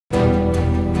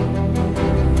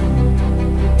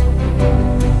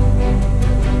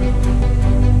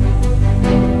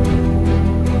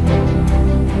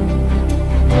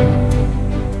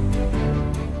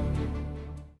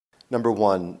Number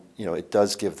one, it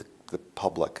does give the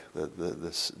public,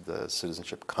 the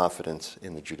citizenship, confidence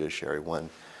in the judiciary. When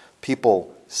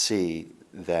people see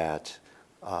that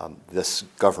this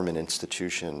government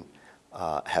institution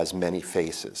has many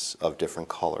faces of different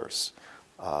colors,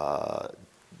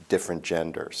 different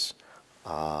genders,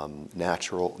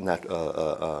 national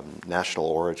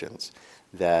origins,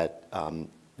 that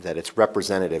it's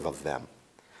representative of them,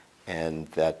 and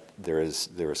that there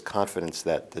is confidence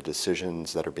that the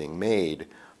decisions that are being made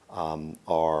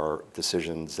are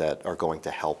decisions that are going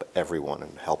to help everyone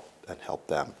and help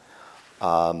them.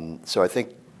 So I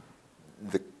think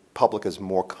the public is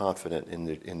more confident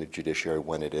in the judiciary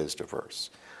when it is diverse.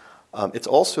 It's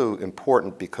also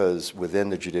important because within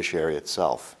the judiciary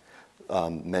itself,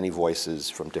 many voices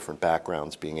from different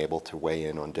backgrounds being able to weigh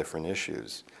in on different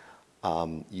issues,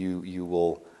 you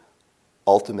will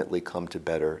ultimately come to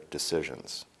better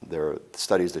decisions. There are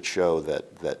studies that show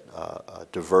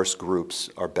that diverse groups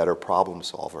are better problem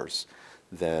solvers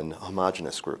than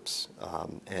homogeneous groups,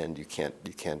 and you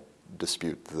can't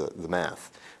dispute the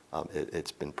math.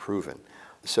 It's been proven.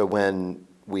 So when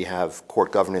we have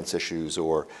court governance issues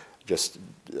or just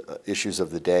issues of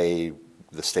the day,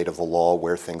 the state of the law,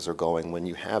 where things are going, when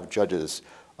you have judges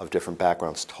of different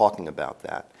backgrounds talking about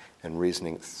that and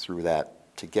reasoning through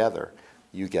that together,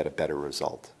 you get a better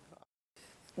result.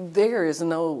 There is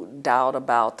no doubt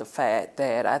about the fact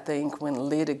that I think when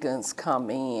litigants come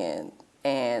in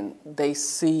and they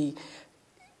see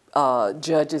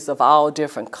judges of all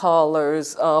different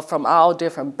colors, from all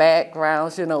different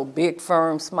backgrounds, big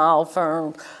firms, small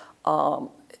firms,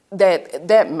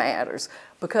 that matters.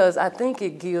 Because I think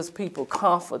it gives people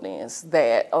confidence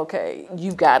that, okay,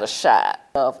 you got a shot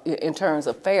in terms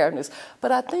of fairness.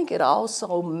 But I think it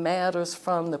also matters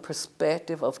from the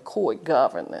perspective of court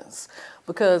governance.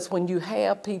 Because when you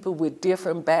have people with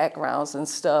different backgrounds and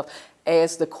stuff,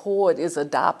 as the court is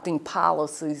adopting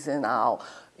policies and all,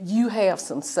 you have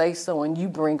some say-so and you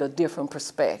bring a different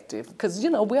perspective. Because,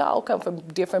 we all come from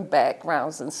different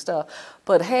backgrounds and stuff.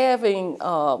 But having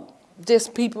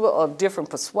just people of different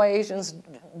persuasions,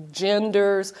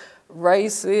 genders,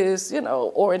 races,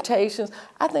 orientations,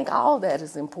 I think all that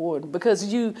is important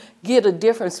because you get a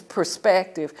different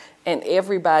perspective and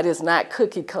everybody is not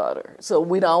cookie cutter. So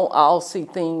we don't all see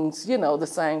things, the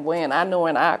same way. And I know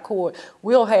in our court,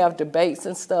 we'll have debates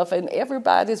and stuff and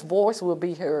everybody's voice will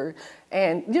be heard.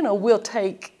 And, we'll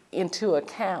take into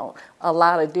account a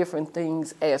lot of different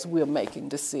things as we're making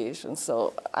decisions.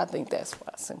 So I think that's why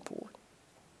it's important.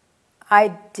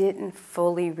 I didn't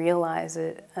fully realize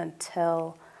it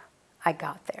until I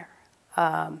got there.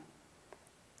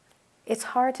 It's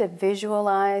hard to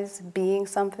visualize being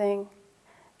something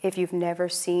if you've never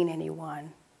seen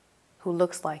anyone who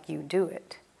looks like you do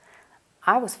it.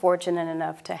 I was fortunate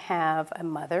enough to have a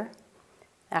mother,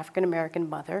 African-American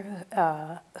mother,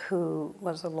 who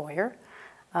was a lawyer,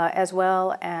 as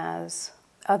well as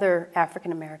other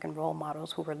African-American role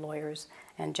models who were lawyers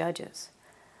and judges.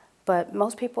 But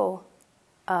most people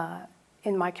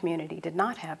in my community did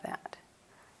not have that.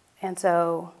 And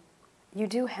so you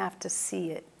do have to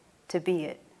see it to be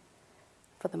it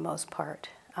for the most part.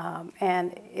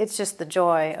 And it's just the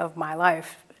joy of my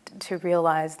life to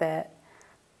realize that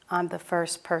I'm the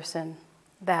first person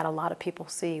that a lot of people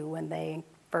see when they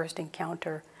first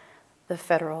encounter the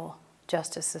federal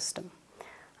justice system,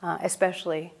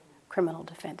 especially criminal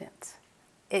defendants.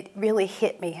 It really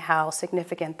hit me how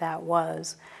significant that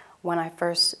was when I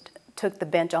first took the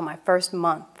bench on my first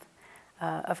month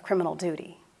of criminal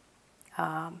duty.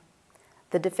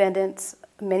 The defendants,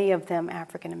 many of them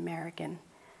African American,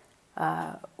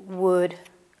 would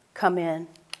come in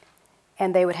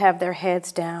and they would have their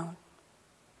heads down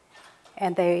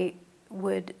and they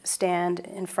would stand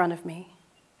in front of me.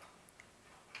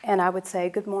 And I would say,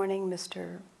 "Good morning,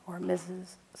 Mr. or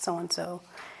Mrs. So-and-so."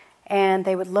 And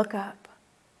they would look up.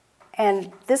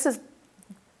 And this is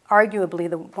arguably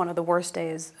one of the worst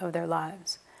days of their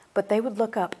lives. But they would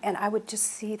look up and I would just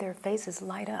see their faces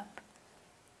light up.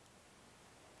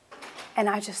 And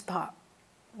I just thought,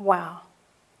 wow,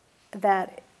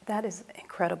 that is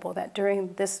incredible, that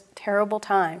during this terrible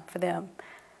time for them,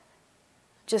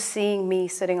 just seeing me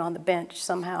sitting on the bench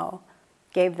somehow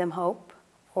gave them hope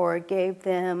or gave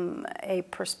them a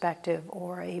perspective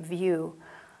or a view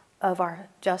of our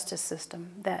justice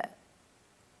system, that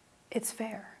it's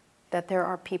fair, that there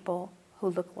are people who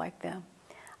look like them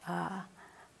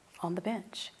on the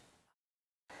bench.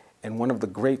 And one of the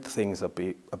great things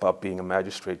about being a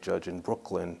magistrate judge in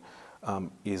Brooklyn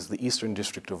is the Eastern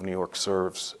District of New York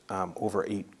serves over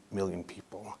 8 million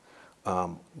people.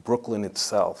 Brooklyn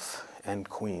itself and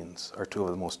Queens are two of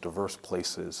the most diverse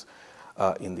places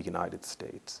in the United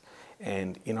States.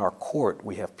 And in our court,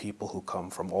 we have people who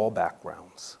come from all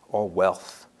backgrounds, all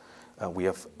wealth. We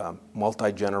have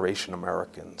multi-generation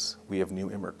Americans. We have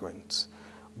new immigrants.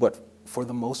 But for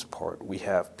the most part, we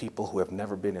have people who have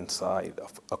never been inside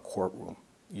of a courtroom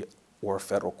or a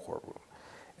federal courtroom.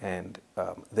 And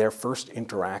their first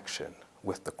interaction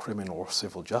with the criminal or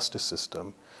civil justice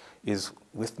system is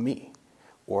with me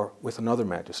or with another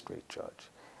magistrate judge.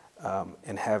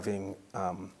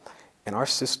 And our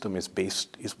system is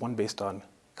one based on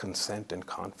consent and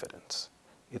confidence.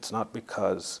 It's not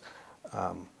because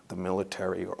the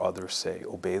military or others say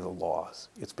obey the laws.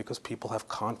 It's because people have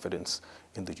confidence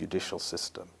in the judicial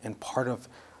system. And part of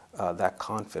that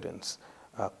confidence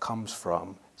comes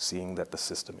from seeing that the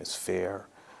system is fair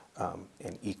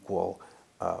and equal,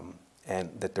 and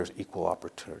that there's equal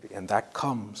opportunity. And that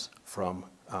comes from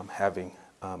having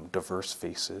diverse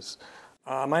faces.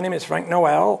 My name is Frank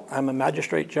Noel. I'm a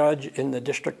magistrate judge in the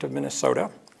District of Minnesota.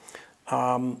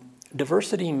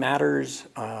 Diversity matters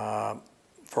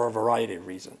for a variety of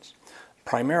reasons.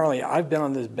 Primarily, I've been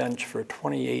on this bench for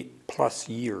 28 plus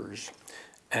years,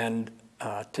 and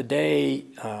today,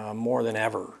 more than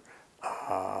ever,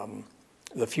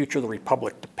 the future of the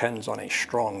Republic depends on a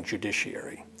strong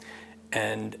judiciary.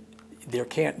 And there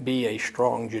can't be a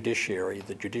strong judiciary.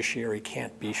 The judiciary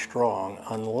can't be strong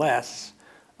unless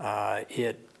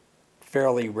it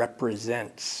fairly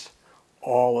represents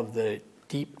all of the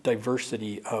deep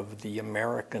diversity of the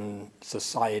American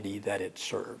society that it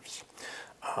serves.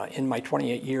 In my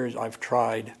 28 years, I've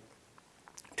tried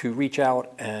to reach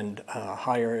out and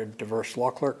hire diverse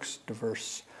law clerks,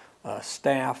 diverse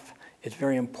staff. It's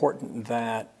very important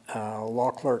that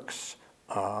law clerks,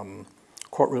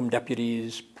 courtroom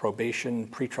deputies, probation,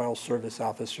 pretrial service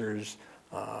officers,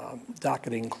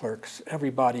 docketing clerks,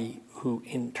 everybody who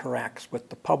interacts with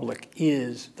the public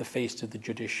is the face of the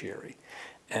judiciary.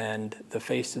 And the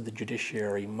face of the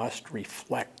judiciary must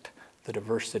reflect the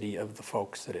diversity of the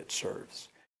folks that it serves.